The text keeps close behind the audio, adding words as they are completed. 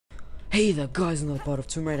Hey there guys, another part of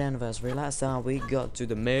Tomb Raider Anniversary. Last time we got to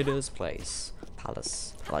the Mayor's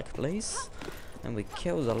palace like place, and we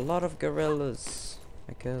killed a lot of gorillas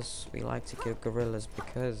because we like to kill gorillas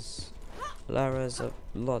because Lara's a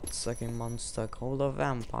blood-sucking monster called a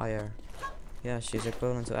vampire. Yeah, she's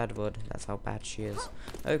equivalent to Edward. That's how bad she is.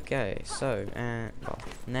 Okay, so well,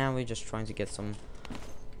 now we're just trying to get some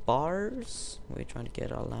bars. We're trying to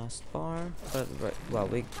get our last bar, but well,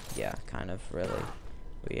 kind of really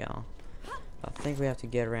we are. I think we have to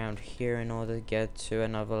get around here in order to get to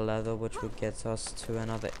another level, which will get us to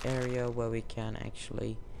another area where we can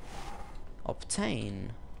actually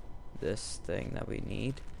obtain this thing that we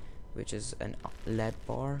need, which is an lead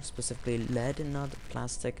bar, specifically lead, not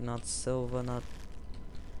plastic, not silver, not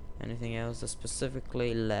anything else,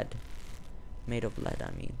 specifically lead, made of lead,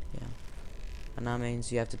 I mean, yeah. And that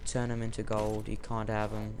means you have to turn them into gold. You can't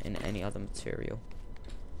have them in any other material.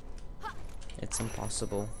 It's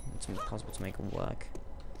impossible. It's impossible to make it work.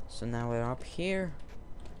 So now we're up here,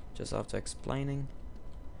 just after explaining.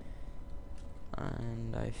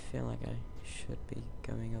 And I feel like I should be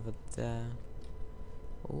going over there.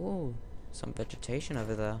 Oh, some vegetation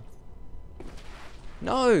over there.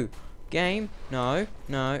 No! Game! No,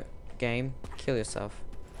 no. Game, kill yourself.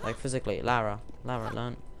 Like physically. Lara,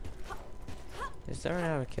 learn. Is there an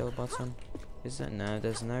auto kill button? Is there? No,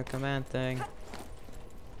 there's no command thing.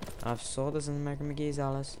 I've saw this in Mega McGee's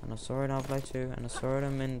Alice, and I saw it in Half-Life 2, and I saw it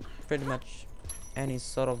in pretty much any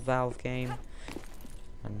sort of Valve game.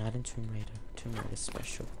 And not in Tomb Raider. Tomb Raider is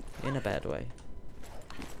special. In a bad way.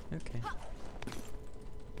 Okay.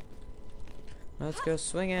 Let's go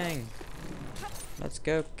swinging! Let's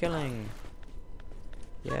go killing!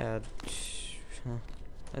 Yeah.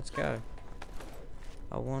 Let's go.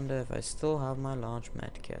 I wonder if I still have my large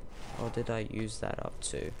medkit. Or did I use that up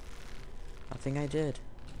too? I think I did.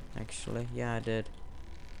 Actually, yeah, I did.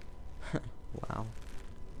 Wow.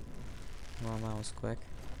 Well, that was quick.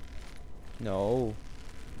 No.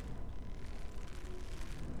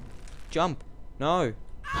 Jump! No!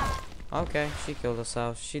 Okay, she killed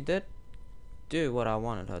herself. She did do what I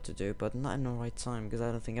wanted her to do, but not in the right time, because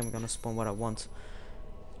I don't think I'm gonna spawn what I want.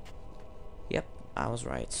 Yep, I was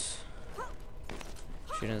right.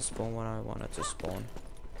 She didn't spawn what I wanted to spawn.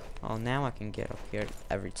 Oh, now I can get up here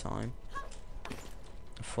every time.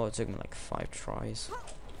 I thought it took me like 5 tries.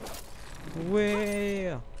 Way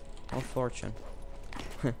of fortune.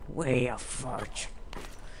 Way of fortune.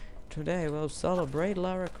 Today we'll celebrate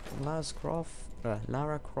Lara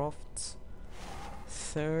Croft's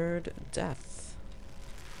third death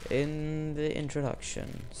in the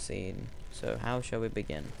introduction scene. So how shall we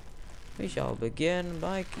begin? We shall begin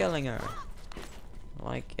by killing her,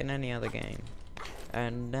 like in any other game.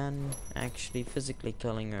 And then actually physically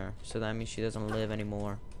killing her, so that means she doesn't live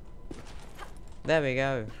anymore. There we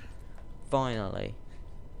go. Finally.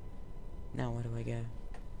 Now where do I go?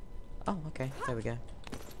 Oh, okay, there we go.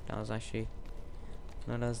 That was actually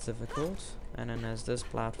not as difficult. And then there's this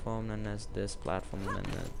platform, and there's this platform, and then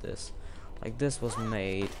there's this. Like, this was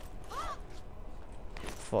made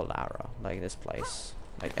for Lara, like this place.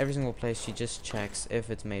 Like every single place, she just checks if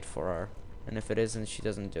it's made for her, and if it isn't, she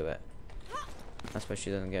doesn't do it. That's why she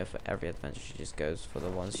doesn't go for every adventure, she just goes for the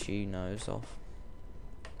ones she knows of.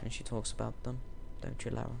 And she talks about them, don't you,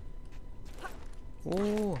 Lara?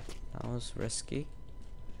 Ooh, that was risky.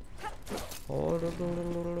 Oh,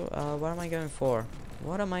 what am I going for?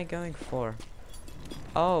 What am I going for?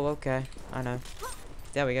 Oh, okay, I know.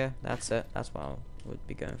 There we go, that's it. That's what I would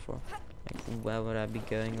be going for. Like, where would I be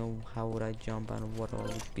going, or how would I jump, and what I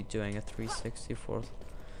would be doing? A 360 for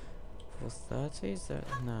 430? Is that?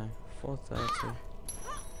 No. 430.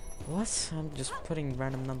 What? I'm just putting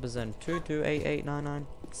random numbers in.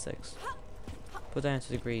 2288996. Put that into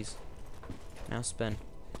degrees. Now spin.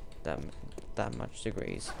 That much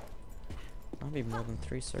degrees. That'll be more than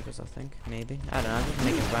 3 circles, I think. Maybe. I don't know. I'm just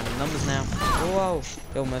making random numbers now. Whoa!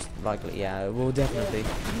 It'll most likely. Yeah, it will definitely.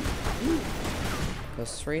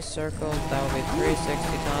 Because 3 circles, that would be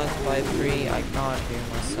 360 times by 3. I can't hear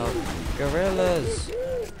myself. Gorillas!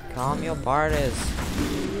 Calm your parties.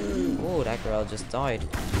 Oh, that gorilla just died.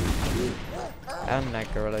 And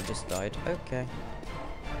that gorilla just died. Okay.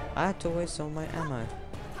 I had to waste all my ammo.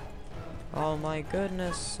 Oh my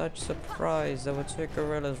goodness, such surprise. There were 2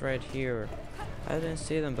 gorillas right here. I didn't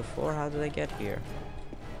see them before. How did they get here?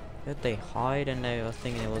 Did they hide and they were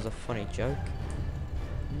thinking it was a funny joke?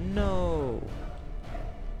 No.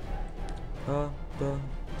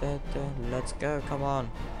 Let's go, come on.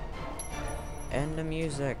 End the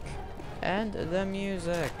music. End the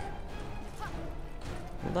music.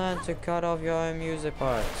 Learn to cut off your own music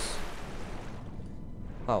parts.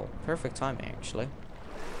 Oh, perfect timing actually.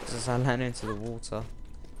 As I land into the water.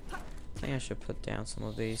 I think I should put down some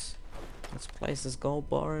of these. Let's place this gold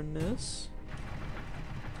bar in this.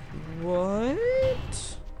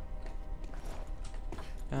 What?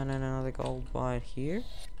 And then another gold bar here.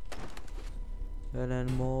 And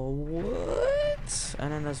then more what?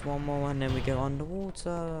 And then there's one more and then we go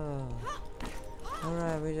underwater.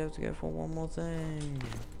 Alright, we have to go for one more thing.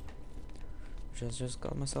 Just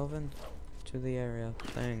got myself into the area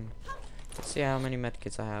thing. Let's see how many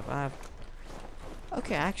medkits I have.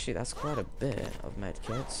 Okay, actually that's quite a bit of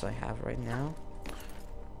medkits I have right now.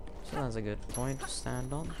 So that's a good point to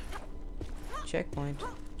stand on. Checkpoint.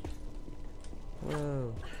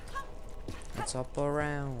 Whoa. Let's hop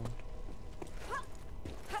around.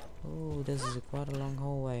 Oh, this is quite a long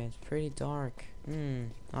hallway. It's pretty dark.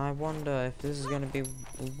 I wonder if this is gonna be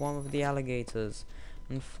one of the alligators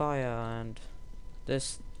and fire and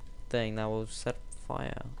this thing that will set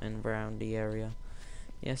fire and around the area.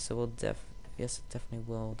 Yes, it will yes, it definitely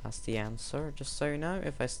will. That's the answer. Just so you know,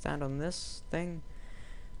 if I stand on this thing,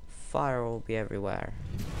 fire will be everywhere.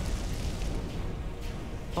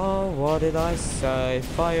 Oh, what did I say?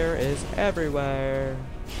 Fire is everywhere.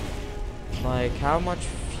 Like, how much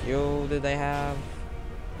fuel did they have?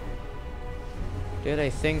 Do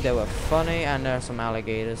they think they were funny? And there are some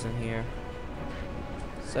alligators in here.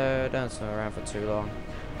 So don't swim around for too long.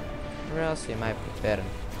 Or else you might be bitten.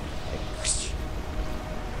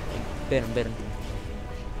 Bitten.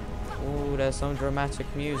 Ooh, there's some dramatic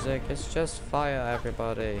music. It's just fire,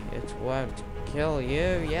 everybody. It won't kill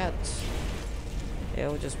you yet.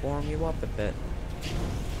 It'll just warm you up a bit.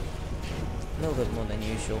 A little bit more than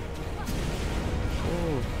usual.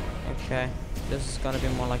 Ooh, okay. This is gonna be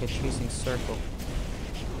more like a chasing circle.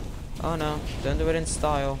 Oh no, don't do it in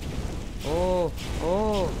style. Oh.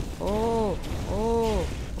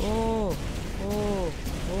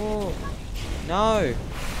 No!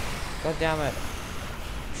 God damn it.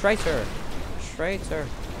 Traitor!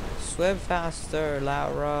 Swim faster,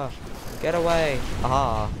 Laura! Get away!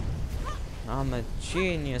 Aha! I'm a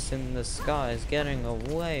genius in the skies, getting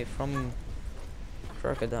away from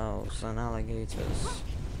crocodiles and alligators.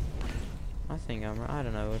 I think I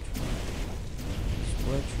don't know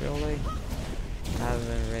which really. I haven't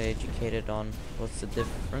been really educated on what's the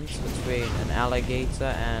difference between an alligator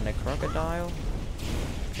and a crocodile.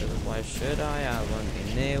 Because why should I won't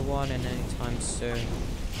be near one in any time soon.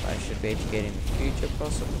 I should be educated in the future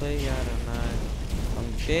possibly, I don't know.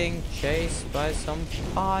 I'm being chased by some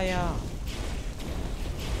fire.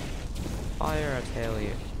 Fire, I tell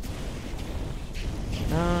you.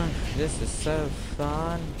 This is so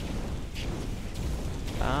fun.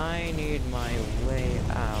 I need my way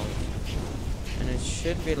out. And it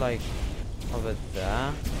should be like over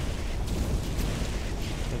there.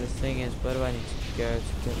 But the thing is, where do I need to go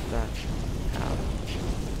to get that out?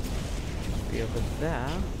 Be over there.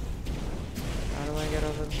 How do I get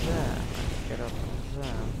over there? I get over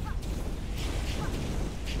there.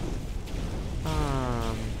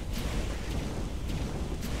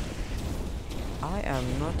 I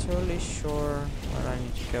am not totally sure where I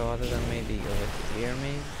need to go other than maybe over here,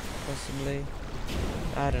 maybe, possibly.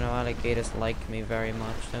 I don't know, alligators like me very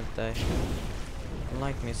much, don't they? They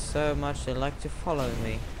like me so much, they like to follow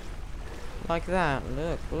me. Like that,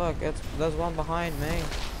 look, there's one behind me.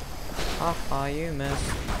 Haha, you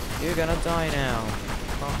missed. You're gonna die now.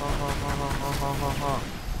 Ha ha ha ha ha ha ha ha ha.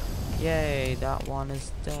 Yay, that one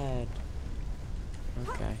is dead.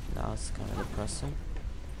 Okay, that was kind of depressing.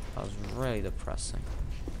 That was really depressing.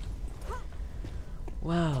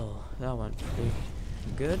 Well, that went pretty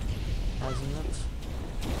good, hasn't it?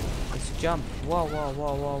 Let's jump. Whoa, whoa,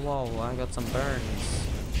 whoa, whoa, whoa. I got some burns.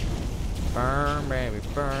 Burn, baby,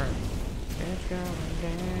 burn. It's going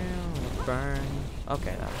down. Burn.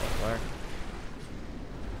 Okay, that will work.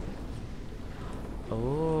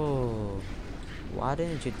 Oh. Why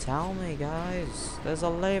didn't you tell me, guys? There's a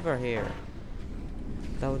lever here.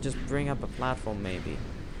 That would just bring up a platform, maybe.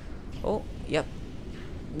 Oh, yep.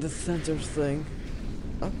 The center thing.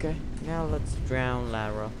 Okay, now let's drown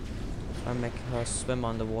Lara. I make her swim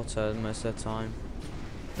underwater most of the time.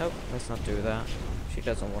 Nope, let's not do that. She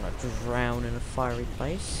doesn't want to drown in a fiery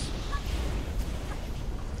place.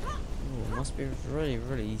 Ooh, must be really,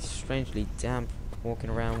 really strangely damp walking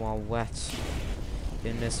around while wet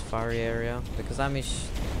in this fiery area. Because that means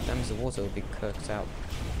the water will be cooked out.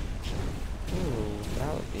 Ooh,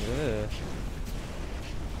 that would be good.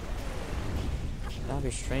 That'd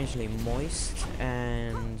be strangely moist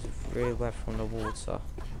and really wet from the water.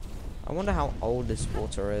 I wonder how old this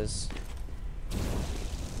water is.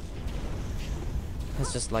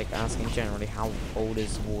 It's just like asking generally how old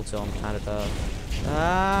is water on planet Earth.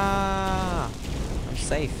 Ah! I'm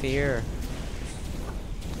safe here.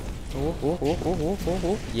 Ooh, ooh, ooh, ooh, ooh, ooh,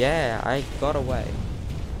 ooh. Yeah, I got away.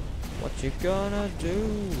 What you gonna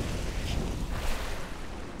do?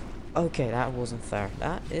 Okay, that wasn't fair.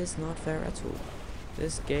 That is not fair at all.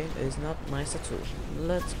 This game is not nice at all.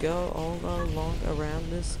 Let's go all along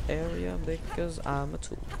around this area because I'm a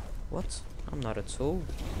tool. What? I'm not a tool.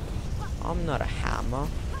 I'm not a hammer.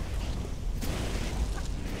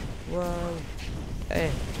 Whoa.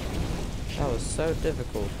 Hey. That was so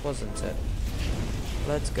difficult, wasn't it?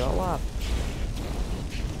 Let's go up.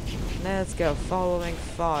 Let's go following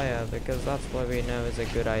fire because that's what we know is a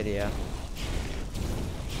good idea.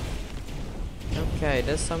 Okay,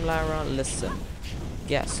 there's some ladder. Listen.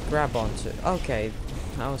 Yes, grab onto it. Okay,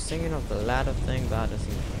 I was thinking of the ladder thing, but I didn't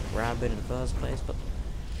think you can grab it in the first place. But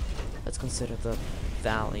let's consider the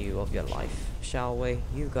value of your life, shall we?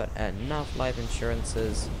 You've got enough life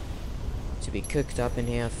insurances to be cooked up in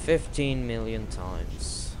here 15 million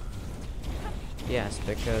times. Yes,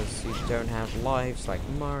 because you don't have lives like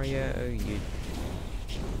Mario. You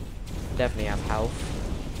definitely have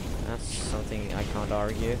health. That's something I can't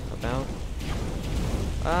argue about.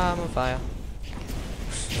 I'm on fire.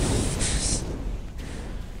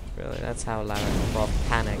 Really, that's how Lara Croft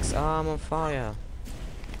panics. Oh, I'm on fire.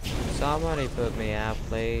 Somebody put me out,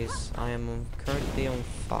 please. I am currently on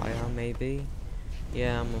fire, maybe.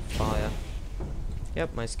 Yeah, I'm on fire.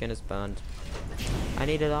 Yep, my skin is burned. I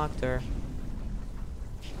need a doctor.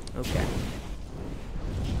 Okay.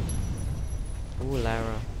 Ooh,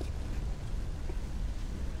 Lara.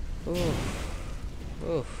 Oof.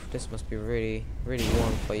 Oof, this must be really, really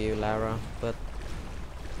warm for you, Lara, but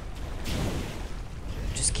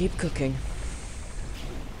just keep cooking.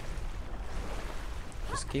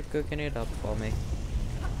 Just keep cooking it up for me.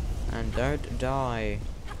 And don't die.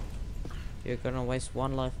 You're gonna waste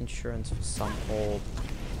one life insurance for some poor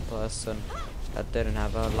person that didn't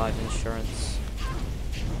have a life insurance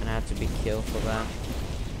and had to be killed for that.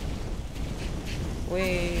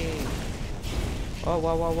 Whee! Oh,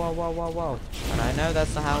 whoa, whoa, whoa, whoa, whoa, whoa. And I know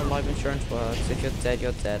that's not how life insurance works. If you're dead,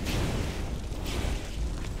 you're dead.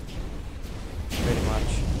 Pretty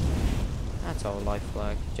much. That's how life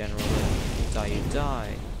works, generally. You die, you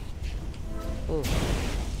die. Ooh.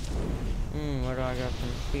 Where do I go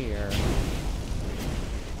from here?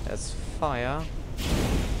 There's fire.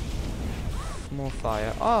 More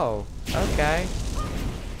fire. Oh, okay.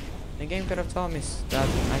 The game could have told me that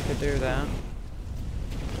I could do that.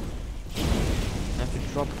 I have to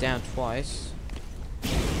drop down twice.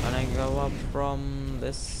 And I go up from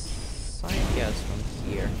this side, yes, from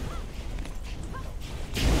here.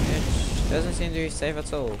 It doesn't seem to be safe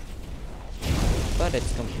at all. But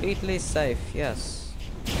it's completely safe, yes.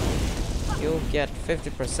 You'll get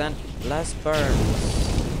 50% less burns.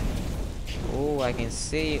 Oh, I can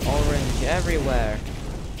see orange everywhere.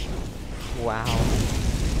 Wow.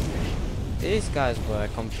 These guys were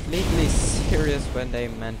completely serious when they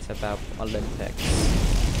meant about Olympics.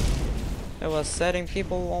 They were setting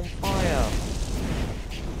people on fire.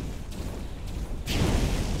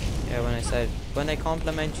 Yeah, when they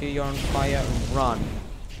compliment you, you're on fire, run.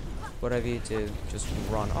 Whatever you do, just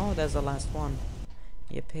run. Oh, there's the last one.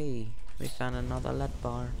 Yippee. We found another lead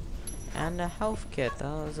bar. And a health kit.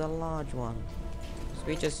 That was a large one. So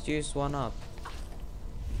we just used one up.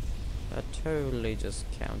 That totally just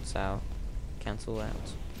cancels out.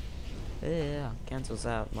 Yeah, cancels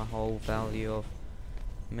out my whole value of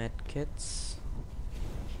med kits.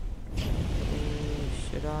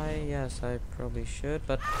 Should I? Yes, I probably should,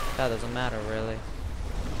 but that doesn't matter really.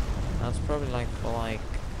 That's probably like for like,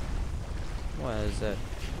 what is it?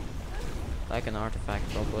 Like an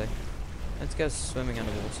artifact probably. Let's go swimming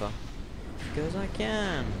underwater. Because I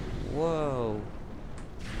can. Whoa.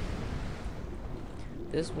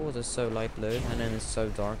 This water's so light blue and then it's so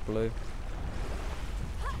dark blue.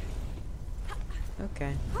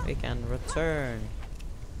 Okay, we can return.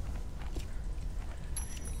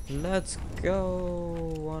 Let's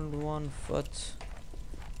go on 1 foot.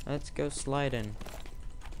 Let's go sliding.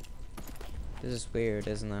 This is weird,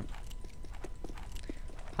 isn't it?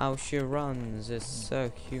 How she runs is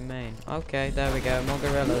so humane. Okay, there we go, more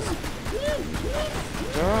gorillas.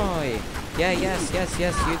 Die! Yeah, yes,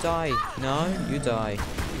 you die. No, you die.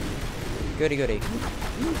 Goody goody.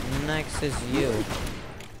 Next is you.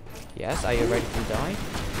 Yes, are you ready to die?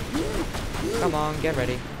 Come on, get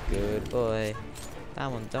ready. Good boy.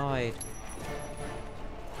 That one died.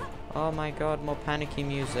 Oh my god, more panicky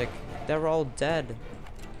music. They're all dead.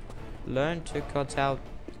 Learn to cut out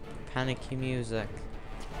panicky music.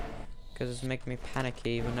 Because it's making me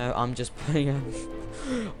panicky even though I'm just putting in.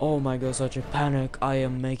 Oh my god, such a panic. I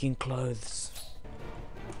am making clothes.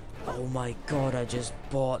 Oh my god, I just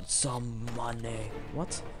bought some money.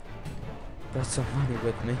 What? Brought some money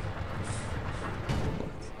with me.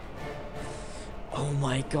 Oh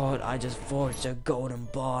my god, I just forged a golden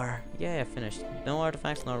bar. Yeah, finished. No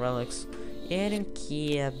artifacts, no relics. Yeah, I don't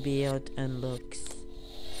care about unlocks.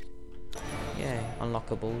 Yeah,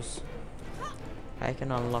 unlockables. I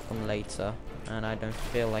can unlock them later, and I don't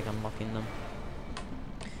feel like unlocking them.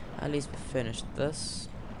 At least we finished this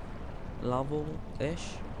level-ish.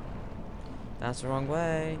 That's the wrong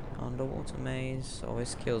way. Underwater maze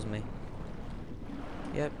always kills me.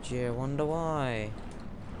 Yep, gee, I wonder why.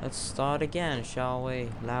 Let's start again, shall we,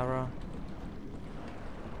 Lara?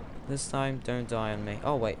 This time, don't die on me.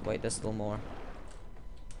 Oh, wait, there's still more.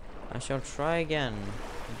 I shall try again,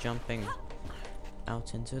 jumping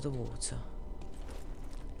out into the water.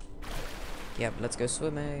 Yep, let's go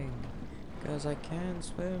swimming. Because I can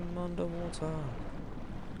swim underwater.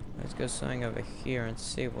 Let's go swimming over here and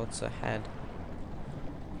see what's ahead.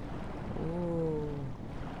 Ooh.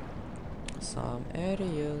 Some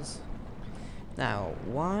areas. Now,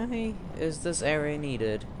 why is this area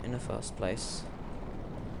needed in the first place?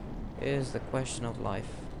 Is the question of life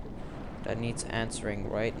that needs answering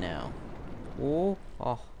right now. Ooh.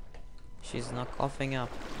 Oh. She's not coughing up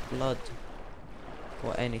blood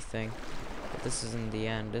or anything. But this isn't the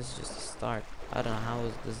end, this is just the start. I don't know how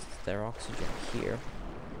is there oxygen here.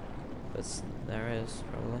 But there is,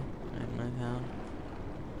 probably. I don't know how.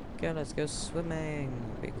 Okay, let's go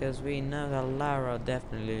swimming. Because we know that Lara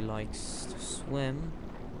definitely likes to swim.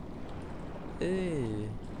 Ooh.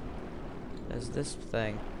 There's this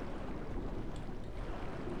thing.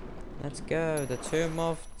 Let's go, the Tomb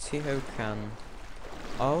of Teotihuacan.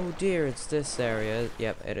 Oh dear, it's this area.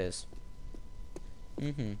 Yep, it is.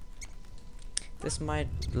 This might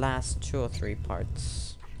last 2 or 3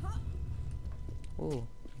 parts. Ooh,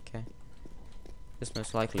 okay. This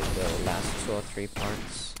most likely will last 2 or 3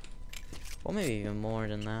 parts. Or maybe even more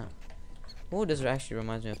than that. Oh, this actually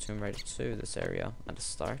reminds me of Tomb Raider 2, this area, at the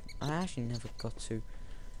start. I actually never got to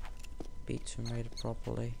beat Tomb Raider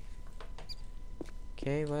properly.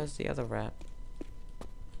 Okay, where's the other rat?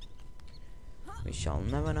 We shall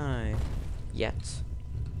never know. Yet.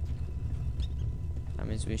 That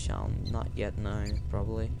means we shall not yet know,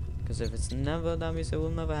 probably. Because if it's never, that means it will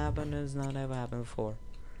never happen, and it's not ever happened before.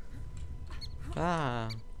 Ah!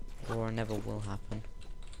 Or never will happen.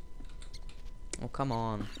 Oh, come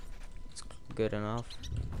on. It's good enough.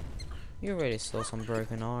 You already saw some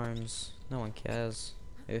broken arms. No one cares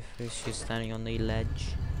if she's standing on the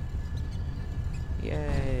ledge.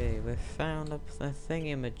 Yay, we found a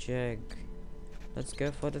thingamajig. Let's go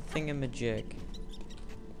for the thingamajig.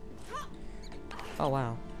 Oh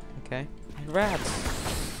wow, okay. Rats!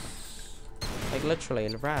 Like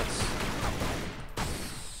literally, rats.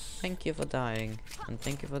 Thank you for dying, and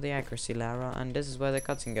thank you for the accuracy, Lara, and this is where the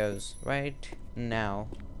cutscene goes, right now.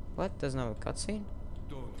 What? There's no cutscene?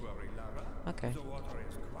 Don't worry, Lara. Okay. The water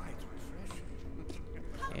is quite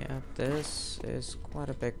refreshing. Yeah, this is quite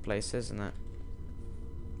a big place, isn't it?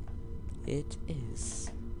 It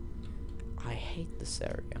is. I hate this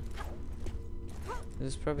area. This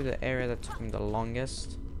is probably the area that took me the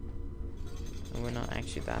longest. And we're not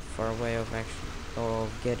actually that far away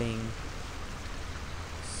of getting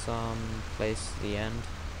some place to the end.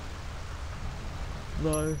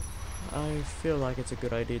 No, I feel like it's a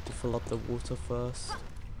good idea to fill up the water first.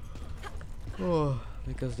 Oh,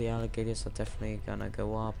 because the alligators are definitely gonna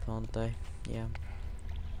go up, aren't they? Yeah.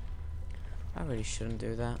 I really shouldn't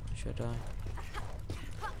do that, should I?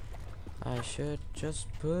 I should just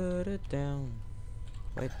put it down.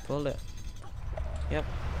 Wait, pull it. Yep.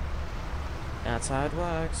 That's how it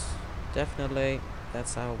works. Definitely.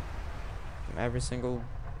 That's how every single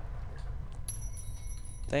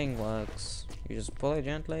thing works. You just pull it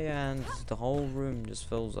gently and the whole room just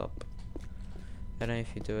fills up. And then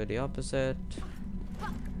if you do it the opposite,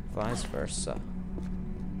 vice versa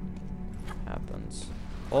happens.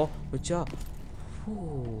 Oh, good job.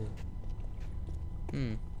 Ooh.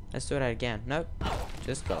 Let's do that again. Nope.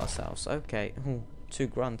 Just got ourselves. Okay. Ooh, 2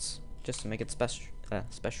 grunts. Just to make it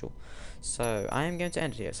special. So, I am going to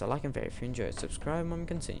end it here. So, like and favorite if you enjoyed. Subscribe and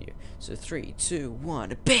continue. So, 3, 2,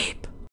 1, beep!